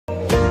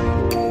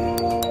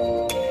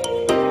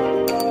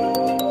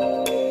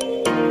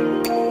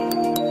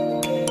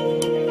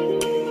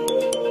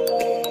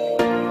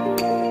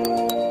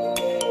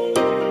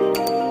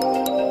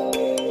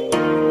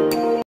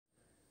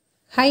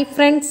Hi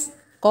friends,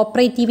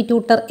 cooperative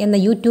tutor എന്ന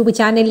YouTube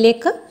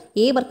ചാനലിലേക്ക്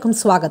ഏവർക്കും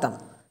സ്വാഗതം.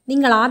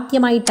 നിങ്ങൾ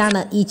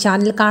ആദ്യമായിട്ടാണ് ഈ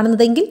ചാനൽ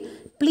കാണുന്നതെങ്കിൽ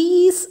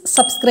പ്ലീസ്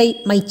സബ്സ്ക്രൈബ്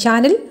മൈ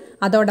ചാനൽ.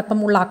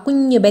 അതോടൊപ്പമുള്ള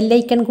കുഞ്ഞു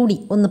ബെല്ലൈക്കൺ കൂടി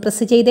ഒന്ന്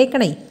പ്രസ്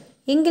ചെയ്തേക്കണേ.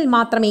 എങ്കിൽ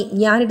മാത്രമേ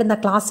ഞാനിടുന്ന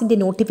ക്ലാസ്സിൻ്റെ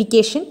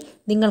നോട്ടിഫിക്കേഷൻ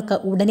നിങ്ങൾക്ക്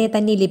ഉടനെ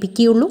തന്നെ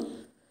ലഭിക്കുകയുള്ളൂ.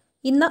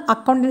 ഇന്ന്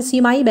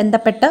അക്കൗണ്ടൻസിയുമായി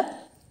ബന്ധപ്പെട്ട്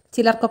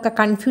ചിലർക്കൊക്കെ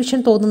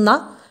കൺഫ്യൂഷൻ തോന്നുന്ന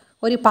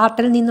ഒരു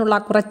പാർട്ടിൽ നിന്നുള്ള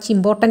കുറച്ച്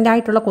ഇമ്പോർട്ടൻ്റ്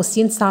ആയിട്ടുള്ള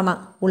ക്വസ്റ്റ്യൻസാണ്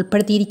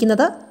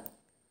ഉൾപ്പെടുത്തിയിരിക്കുന്നത്.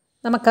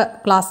 നമുക്ക്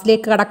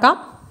ക്ലാസ്സിലേക്ക് കടക്കാം.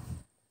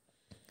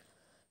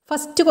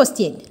 First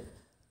question,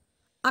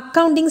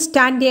 accounting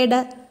standard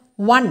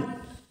 1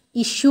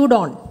 issued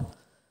on.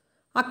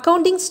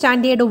 Accounting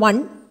standard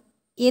 1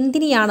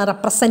 എന്തിനെയാണ്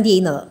റെപ്രസെൻ്റ്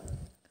ചെയ്യുന്നത്?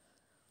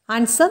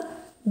 Answer,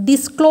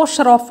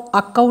 disclosure of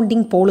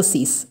accounting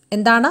policies.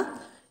 എന്താണ്?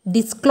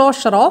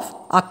 Disclosure of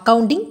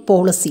accounting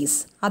policies.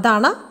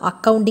 അതാണ്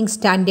അക്കൗണ്ടിംഗ്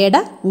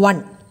സ്റ്റാൻഡേർഡ്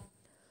 1.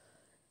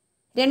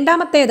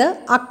 രണ്ടാമത്തേത്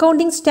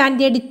accounting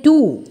standard 2.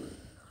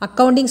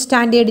 Accounting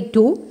standard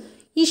 2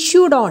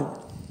 issued on.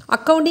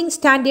 Accounting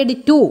standard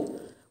 2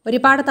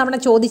 ഒരുപാട് തവണ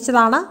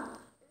ചോദിച്ചതാണ്.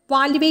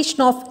 Valuation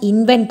of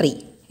inventory.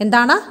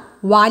 എന്താണ്?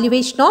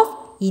 Valuation of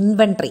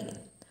inventory.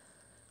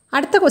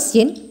 അടുത്ത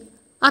question,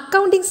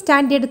 accounting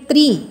standard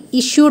 3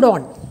 issued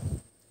on.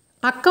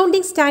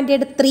 Accounting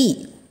standard 3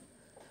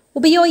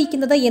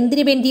 ഉപയോഗിക്കുന്നത്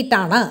എന്തിനു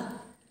വേണ്ടിയിട്ടാണ്?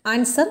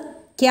 Answer,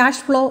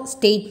 cash flow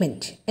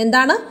statement.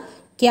 എന്താണ്?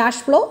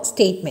 Cash flow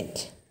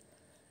statement.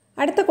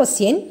 അടുത്ത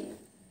question,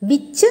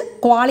 which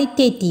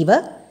qualitative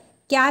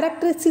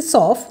characteristics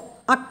of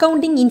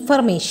accounting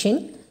information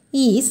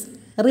is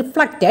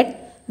reflected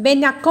when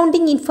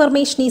accounting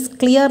information is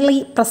clearly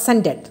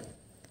presented.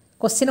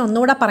 Question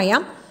ഒന്നുകൂടെ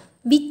പറയാം.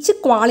 Which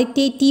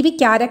qualitative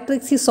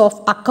characteristics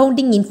of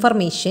accounting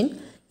information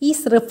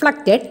is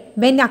reflected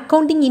when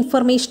accounting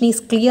information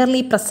is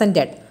clearly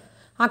presented.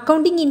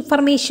 Accounting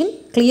information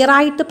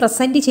ക്ലിയറായിട്ട്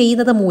present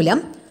ചെയ്യുന്നത് മൂലം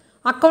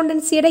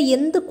അക്കൗണ്ടൻസിയുടെ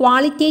എന്ത്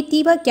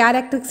qualitative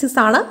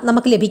characteristics ആണ്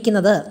നമുക്ക്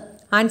ലഭിക്കുന്നത്?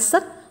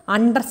 Answer,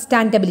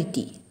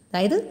 understandability.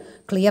 അതായത്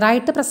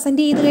ക്ലിയറായിട്ട്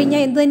പ്രസൻറ്റ് ചെയ്ത്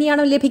കഴിഞ്ഞാൽ എന്ത്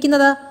തന്നെയാണ്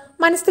ലഭിക്കുന്നത്?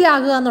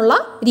 മനസ്സിലാകുക എന്നുള്ള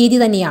രീതി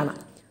തന്നെയാണ്.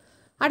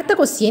 അടുത്ത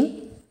question,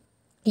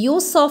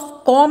 use of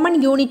common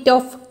unit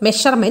of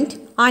measurement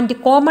and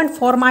common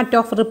format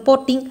of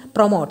reporting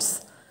promotes.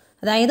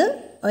 അതായത്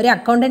ഒരു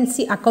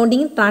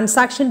അക്കൗണ്ടിങ്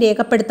ട്രാൻസാക്ഷൻ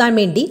രേഖപ്പെടുത്താൻ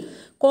വേണ്ടി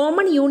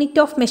കോമൺ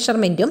യൂണിറ്റ് ഓഫ്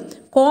മെഷർമെൻറ്റും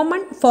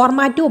കോമൺ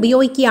ഫോർമാറ്റും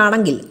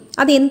ഉപയോഗിക്കുകയാണെങ്കിൽ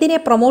അത് എന്തിനെ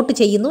പ്രൊമോട്ട്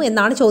ചെയ്യുന്നു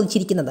എന്നാണ്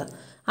ചോദിച്ചിരിക്കുന്നത്.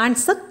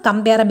 Answer,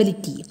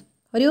 comparability.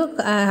 ഒരു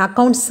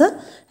അക്കൗണ്ട്സ്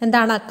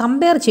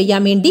കമ്പയർ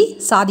ചെയ്യാൻ വേണ്ടി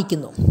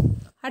സാധിക്കുന്നു.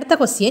 അടുത്ത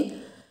question,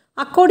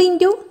 according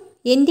to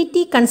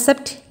entity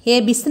concept A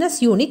business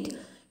unit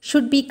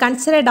should be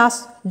considered as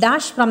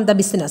dash from the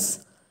business.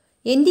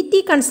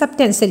 Entity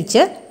concept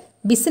അനുസരിച്ച്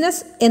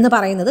ബിസിനസ് എന്ന്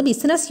പറയുന്നത്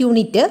ബിസിനസ്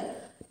യൂണിറ്റ്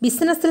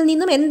ബിസിനസ്സിൽ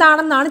നിന്നും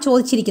എന്താണെന്നാണ്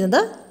ചോദിച്ചിരിക്കുന്നത്.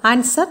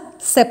 Answer,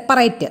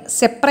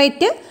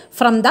 separate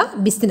from the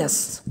business.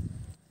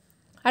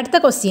 അടുത്ത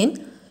question,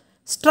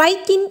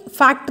 strike in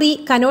factory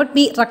cannot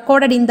be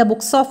recorded in the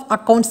books of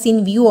accounts in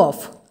view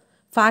of.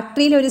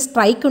 ഫാക്ടറിയിൽ ഒരു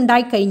സ്ട്രൈക്ക്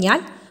ഉണ്ടായിക്കഴിഞ്ഞാൽ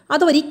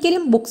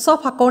അതൊരിക്കലും ബുക്സ്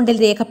ഓഫ് അക്കൗണ്ടിൽ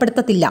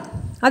രേഖപ്പെടുത്തത്തില്ല.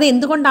 അത്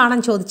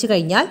എന്തുകൊണ്ടാണെന്ന് ചോദിച്ചു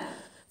കഴിഞ്ഞാൽ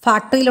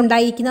ഫാക്ടറിയിൽ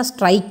ഉണ്ടായിരിക്കുന്ന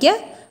സ്ട്രൈക്ക്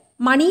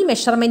മണി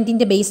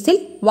മെഷർമെൻറ്റിൻ്റെ ബേസിൽ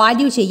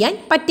വാല്യൂ ചെയ്യാൻ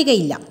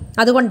പറ്റുകയില്ല.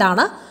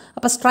 അതുകൊണ്ടാണ്.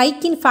 അപ്പോൾ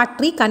strike in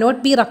factory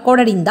cannot be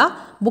recorded in the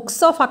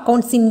books of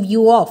accounts in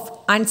view of.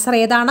 Answer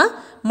ഏതാണ്?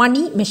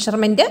 മണി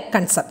മെഷർമെൻറ്റ്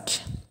കൺസെപ്റ്റ്.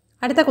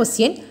 അടുത്ത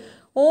question,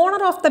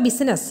 owner of the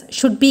business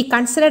should be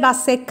considered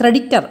as A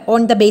creditor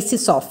on the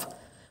basis of.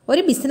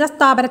 ഒരു business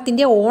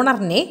സ്ഥാപനത്തിൻ്റെ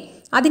ഓണറിനെ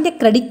അതിൻ്റെ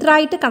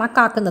ക്രെഡിറ്ററായിട്ട്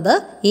കണക്കാക്കുന്നത്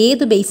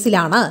ഏത്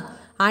ബേസിലാണ്?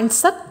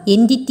 Answer,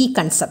 entity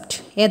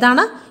concept.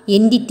 ഏതാണ്?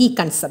 Entity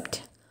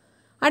concept.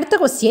 അടുത്ത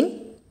question,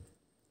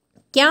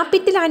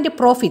 capital and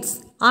profits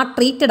R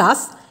treated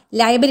as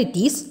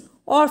liabilities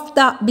of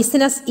the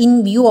business in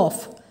view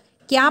of.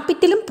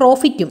 ക്യാപിറ്റലും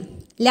പ്രോഫിറ്റും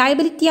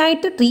liability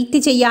ആയിട്ട് treat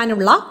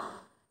ചെയ്യാനുള്ള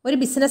ഒരു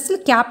ബിസിനസ്സിൽ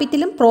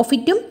ക്യാപിറ്റലും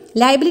പ്രോഫിറ്റും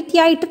ലയബിലിറ്റി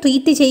ആയിട്ട്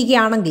ട്രീറ്റ്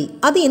ചെയ്യുകയാണെങ്കിൽ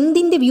അത്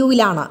എന്തിൻ്റെ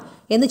വ്യൂവിലാണ്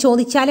എന്ന്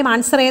ചോദിച്ചാലും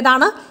ആൻസർ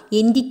ഏതാണ്?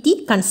 എൻറ്റിറ്റി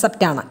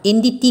കൺസെപ്റ്റാണ്.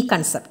 Entity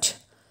concept.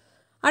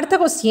 അടുത്ത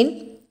question,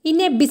 in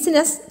A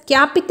business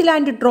capital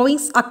and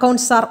drawings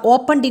accounts R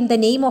opened in the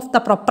name of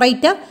the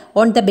proprietor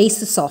on the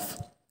basis of.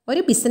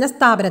 ഒരു ബിസിനസ്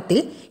സ്ഥാപനത്തിൽ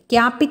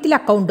ക്യാപിറ്റൽ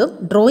അക്കൗണ്ടും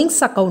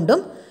ഡ്രോയിങ്സ്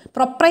അക്കൗണ്ടും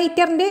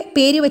പ്രൊപ്പറൈറ്ററിൻ്റെ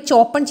പേര് വെച്ച്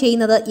ഓപ്പൺ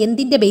ചെയ്യുന്നത്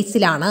എന്തിൻ്റെ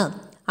ബേസിലാണ്?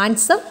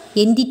 ആൻസർ,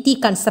 എൻറ്റിറ്റി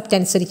കൺസെപ്റ്റ്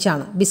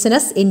അനുസരിച്ചാണ്.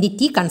 Business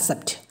entity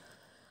concept.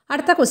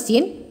 അടുത്ത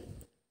question,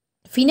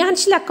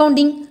 financial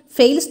accounting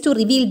fails to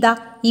reveal the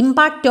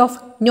impact of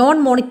non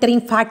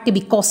monitoring fact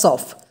because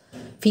of.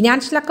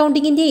 Financial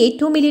അക്കൗണ്ടിങ്ങിൻ്റെ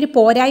ഏറ്റവും വലിയൊരു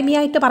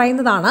പോരായ്മയായിട്ട്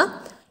പറയുന്നതാണ്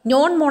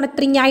നോൺ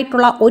മോണിറ്ററിംഗ്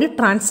ആയിട്ടുള്ള ഒരു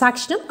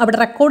ട്രാൻസാക്ഷനും അവിടെ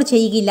റെക്കോർഡ്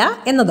ചെയ്യുകയില്ല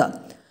എന്നത്.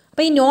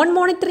 അപ്പോൾ ഈ നോൺ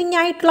മോണിറ്ററിംഗ്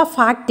ആയിട്ടുള്ള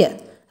ഫാക്റ്റ്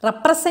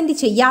റെപ്രസെൻറ്റ്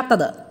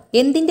ചെയ്യാത്തത്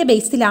എന്തിൻ്റെ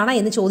ബേസിലാണ്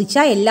എന്ന്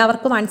ചോദിച്ചാൽ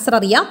എല്ലാവർക്കും ആൻസർ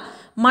അറിയാം.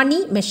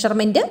 മണി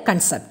മെഷർമെൻറ്റ്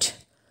കൺസെപ്റ്റ്.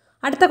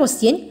 അടുത്ത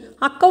question,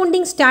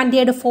 accounting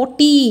standard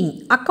 14.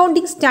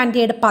 Accounting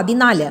standard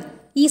 14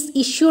 is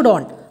issued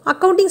on.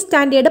 Accounting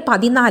standard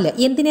 14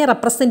 എന്തിനെ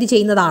റെപ്രസെൻറ്റ്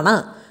ചെയ്യുന്നതാണ്?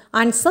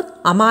 Answer,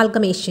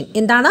 amalgamation.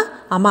 എന്താണ്?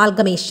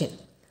 അമാൽഗമേഷൻ.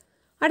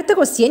 അടുത്ത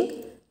question,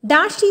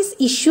 dash is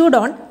issued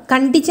on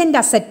contingent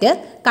asset,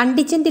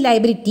 contingent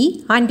liability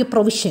and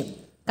provision.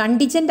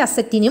 Contingent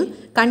അസറ്റിനും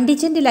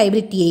contingent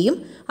ലയബിലിറ്റിയെയും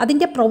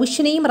അതിൻ്റെ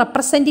പ്രൊവിഷനെയും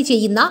റെപ്രസെൻറ്റ്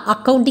ചെയ്യുന്ന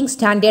accounting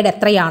standard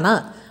എത്രയാണ്?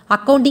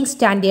 Accounting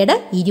standard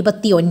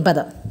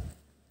 29.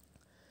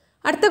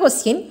 അടുത്ത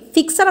question,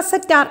 fixed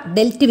asset R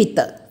delt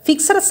വിത്ത്.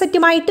 Fixed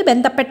അസറ്റുമായിട്ട്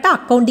ബന്ധപ്പെട്ട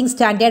accounting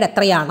standard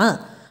എത്രയാണ്?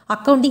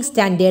 Accounting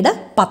standard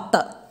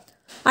 10.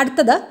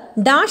 അടുത്തത്,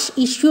 dash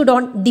issued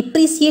on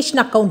depreciation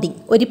accounting.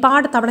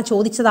 ഒരുപാട് തവണ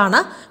ചോദിച്ചതാണ്.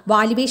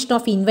 വാല്യുവേഷൻ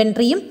ഓഫ്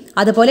ഇൻവെൻട്രിയും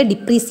അതുപോലെ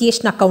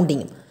depreciation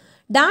അക്കൗണ്ടിങ്ങും.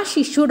 Dash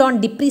issued on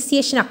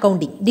depreciation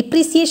accounting.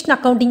 Depreciation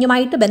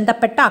അക്കൗണ്ടിങ്ങുമായിട്ട്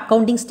ബന്ധപ്പെട്ട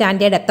അക്കൗണ്ടിംഗ്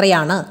സ്റ്റാൻഡേർഡ്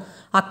എത്രയാണ്?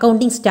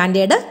 Accounting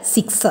standard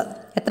 6.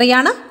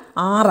 എത്രയാണ്?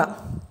 6.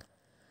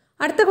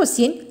 അടുത്ത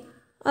ക്വസ്റ്റ്യൻ,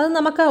 അത്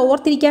നമുക്ക്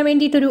ഓർത്തിരിക്കാൻ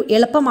വേണ്ടിയിട്ടൊരു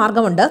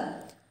എളുപ്പമാർഗമുണ്ട്.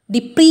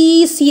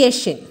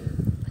 ഡിപ്രീസിയേഷൻ.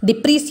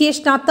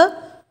 ഡിപ്രീസിയേഷനകത്ത്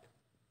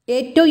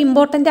ഏറ്റവും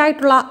ഇമ്പോർട്ടൻ്റ്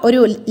ആയിട്ടുള്ള ഒരു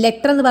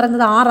ലെറ്റർ എന്ന്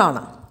പറയുന്നത് 6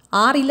 ആണ്.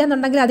 6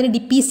 ഇല്ലെന്നുണ്ടെങ്കിൽ അതിന്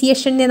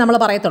ഡിപ്രീസിയേഷനെ നമ്മൾ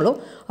പറയത്തുള്ളൂ.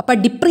 അപ്പോൾ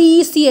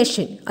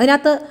ഡിപ്രീസിയേഷൻ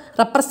അതിനകത്ത്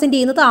റെപ്രസെൻ്റ്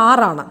ചെയ്യുന്നത്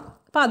 6 ആണ്.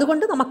 അപ്പോൾ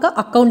അതുകൊണ്ട് നമുക്ക്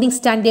അക്കൗണ്ടിംഗ്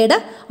സ്റ്റാൻഡേർഡ്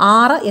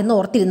 6 എന്ന്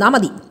ഓർത്തിരുന്നാൽ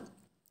മതി.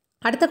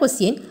 അടുത്ത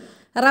question,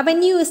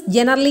 revenue is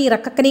generally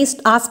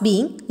recognised as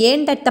being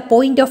earned at the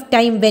point of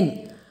time when.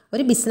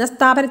 ഒരു ബിസിനസ്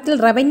സ്ഥാപനത്തിൽ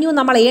റവന്യൂ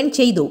നമ്മൾ ഏൺ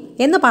ചെയ്തു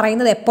എന്ന്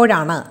പറയുന്നത്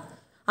എപ്പോഴാണ്?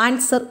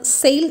 Answer,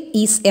 sale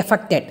is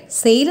affected.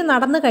 Sale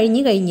നടന്നു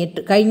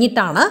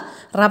കഴിഞ്ഞിട്ടാണ്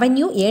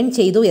റവന്യൂ ഏൺ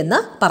ചെയ്തു എന്ന്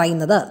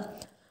പറയുന്നത്.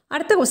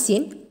 അടുത്ത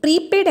question,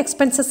 prepaid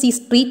expenses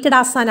is treated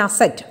as an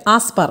asset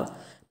as per.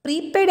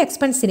 Prepaid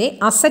എക്സ്പെൻസിനെ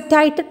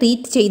അസറ്റായിട്ട്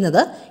treat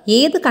ചെയ്യുന്നത്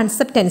ഏത്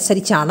കൺസെപ്റ്റ്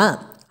അനുസരിച്ചാണ്?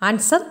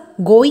 Answer,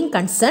 going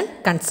concern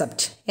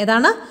concept.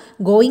 ഏതാണ്?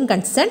 Going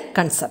concern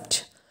concept.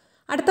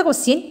 അടുത്ത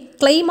question,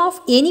 claim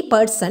of any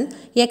person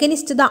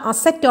against the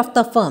asset of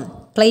the firm.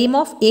 Claim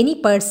of any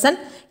person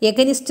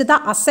against the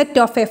asset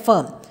of A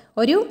firm.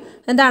 ഒരു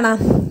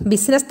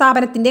business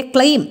സ്ഥാപനത്തിൻ്റെ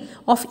claim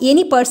of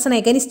any person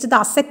against the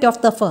asset of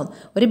the firm.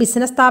 ഒരു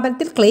business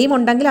സ്ഥാപനത്തിൽ claim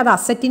ഉണ്ടെങ്കിൽ അത്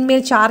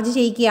അസറ്റിന്മേൽ charge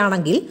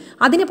ചെയ്യുകയാണെങ്കിൽ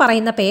അതിന്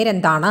പറയുന്ന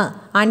പേരെന്താണ്?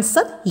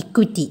 Answer,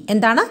 equity.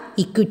 എന്താണ്?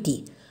 ഇക്വിറ്റി.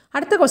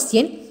 അടുത്ത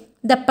question,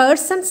 the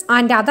persons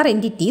and other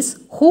entities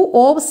who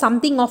awe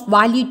something of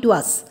value to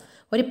us.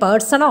 ഒരു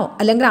പേഴ്സണോ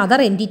അല്ലെങ്കിൽ അതർ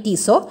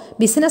എൻറ്റിറ്റീസോ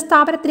ബിസിനസ്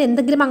സ്ഥാപനത്തിന്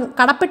എന്തെങ്കിലും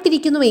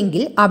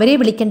കടപ്പെട്ടിരിക്കുന്നുവെങ്കിൽ അവരെ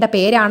വിളിക്കേണ്ട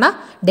പേരാണ്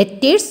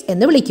ഡെറ്റേഴ്സ്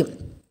എന്ന് വിളിക്കും.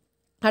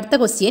 അടുത്ത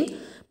question,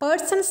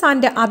 persons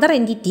and other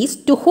entities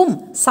to hmm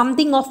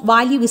something of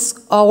value is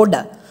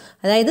odd.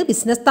 അതായത്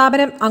ബിസിനസ്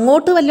സ്ഥാപനം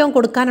അങ്ങോട്ട് വല്ലതും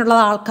കൊടുക്കാനുള്ള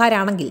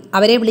ആൾക്കാരാണെങ്കിൽ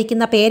അവരെ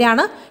വിളിക്കുന്ന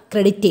പേരാണ്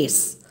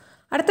ക്രെഡിറ്റേഴ്സ്.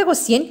 അടുത്ത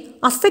question,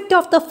 asset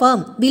of the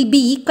firm will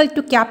be equal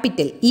to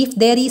capital if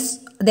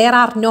there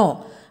are no.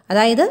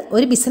 അതായത്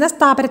ഒരു ബിസിനസ്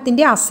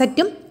സ്ഥാപനത്തിൻ്റെ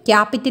അസറ്റും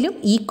ക്യാപിറ്റലും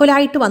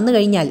ഈക്വലായിട്ട് വന്നു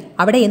കഴിഞ്ഞാൽ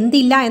അവിടെ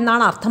എന്തില്ല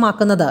എന്നാണ്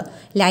അർത്ഥമാക്കുന്നത്?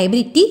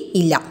 ലയബിലിറ്റി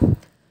ഇല്ല.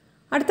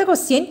 അടുത്ത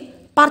question,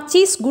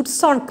 purchase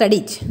goods on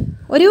credit.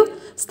 ഒരു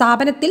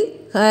സ്ഥാപനത്തിൽ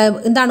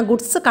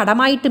ഗുഡ്സ്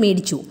കടമായിട്ട്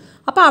മേടിച്ചു.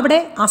 അപ്പോൾ അവിടെ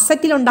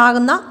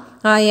അസറ്റിലുണ്ടാകുന്ന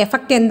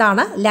എഫക്റ്റ്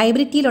എന്താണ്?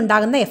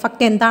 ലയബിലിറ്റിയിലുണ്ടാകുന്ന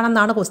എഫക്റ്റ്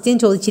എന്താണെന്നാണ് ക്വസ്റ്റ്യൻ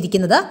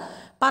ചോദിച്ചിരിക്കുന്നത്.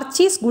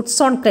 Purchase goods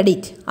on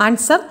credit.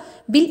 Answer,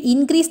 will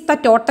increase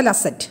the total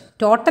asset.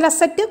 Total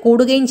asset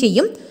കൂടുകയും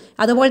ചെയ്യും.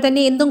 അതുപോലെ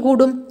തന്നെ എന്തും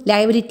കൂടും?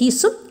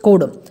 ലയബിലിറ്റീസും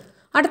കൂടും.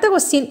 അടുത്ത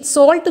question,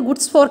 sold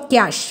goods for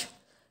cash.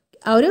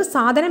 ഒരു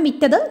സാധനം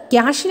വിറ്റത്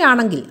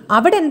ക്യാഷിനാണെങ്കിൽ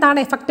അവിടെ എന്താണ്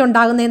എഫക്റ്റ്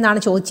ഉണ്ടാകുന്നതെന്നാണ്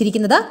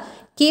ചോദിച്ചിരിക്കുന്നത്.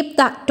 Keep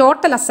the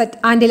total asset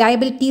and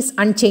liabilities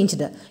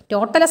unchanged.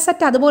 Total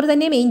asset അതുപോലെ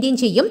തന്നെ മെയിൻറ്റെയിൻ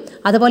ചെയ്യും.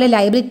 അതുപോലെ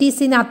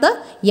ലയബിലിറ്റീസിനകത്ത്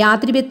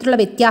യാതൊരു വിധത്തിലുള്ള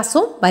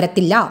വ്യത്യാസവും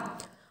വരത്തില്ല.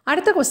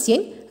 അടുത്ത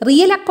question,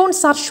 real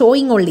accounts R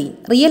showing only.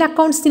 Real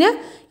അക്കൗണ്ട്സിന്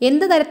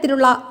എന്ത്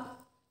തരത്തിലുള്ള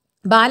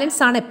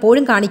ബാലൻസ് ആണ്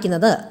എപ്പോഴും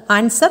കാണിക്കുന്നത്?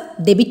 Answer,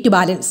 debit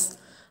balance.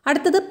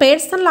 അടുത്തത്,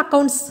 personal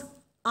accounts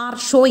R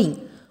showing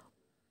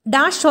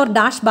dash or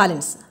dash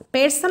balance.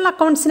 Personal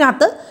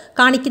അക്കൗണ്ട്സിനകത്ത്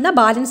കാണിക്കുന്ന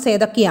ബാലൻസ്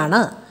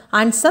ഏതൊക്കെയാണ്?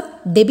 Answer,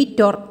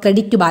 debit or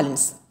credit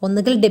balance.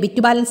 ഒന്നുകിൽ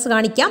ഡെബിറ്റ് ബാലൻസ്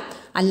കാണിക്കാം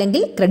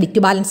അല്ലെങ്കിൽ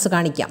ക്രെഡിറ്റ് ബാലൻസ്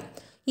കാണിക്കാം.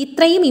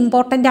 ഇത്രയും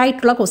ഇമ്പോർട്ടൻ്റ്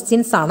ആയിട്ടുള്ള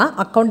ക്വസ്റ്റ്യൻസ് ആണ്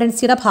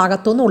അക്കൗണ്ടൻസിയുടെ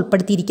ഭാഗത്തുനിന്ന്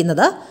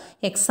ഉൾപ്പെടുത്തിയിരിക്കുന്നത്.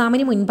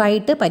 എക്സാമിന്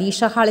മുൻപായിട്ട്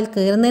പരീക്ഷാ ഹാളിൽ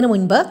കയറുന്നതിന്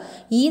മുൻപ്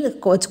ഈ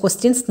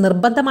ക്വസ്റ്റ്യൻസ്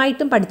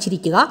നിർബന്ധമായിട്ടും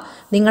പഠിച്ചിരിക്കുക.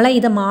 നിങ്ങളെ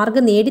ഇത്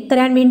മാർക്ക്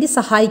നേടിത്തരാൻ വേണ്ടി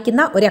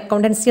സഹായിക്കുന്ന ഒരു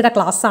അക്കൗണ്ടൻസിയുടെ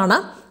ക്ലാസ്സാണ്.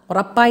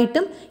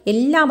 ഉറപ്പായിട്ടും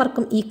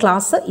എല്ലാവർക്കും ഈ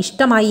ക്ലാസ്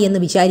ഇഷ്ടമായി എന്ന്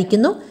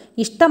വിചാരിക്കുന്നു.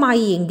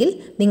 ഇഷ്ടമായി എങ്കിൽ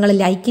നിങ്ങൾ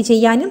ലൈക്ക്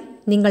ചെയ്യാനും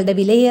നിങ്ങളുടെ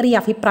വിലയേറിയ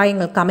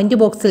അഭിപ്രായങ്ങൾ കമൻറ്റ്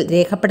ബോക്സിൽ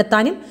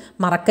രേഖപ്പെടുത്താനും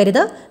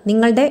മറക്കരുത്.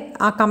 നിങ്ങളുടെ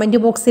ആ കമൻറ്റ്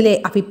ബോക്സിലെ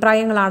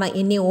അഭിപ്രായങ്ങളാണ്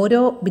എന്നെ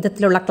ഓരോ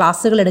വിധത്തിലുള്ള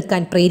ക്ലാസ്സുകൾ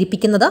എടുക്കാൻ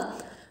പ്രേരിപ്പിക്കുന്നത്.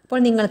 അപ്പോൾ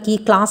നിങ്ങൾക്ക് ഈ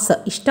ക്ലാസ്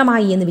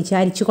ഇഷ്ടമായി എന്ന്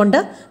വിചാരിച്ചുകൊണ്ട്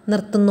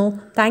നിർത്തുന്നു.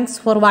 Thanks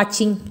for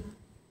watching.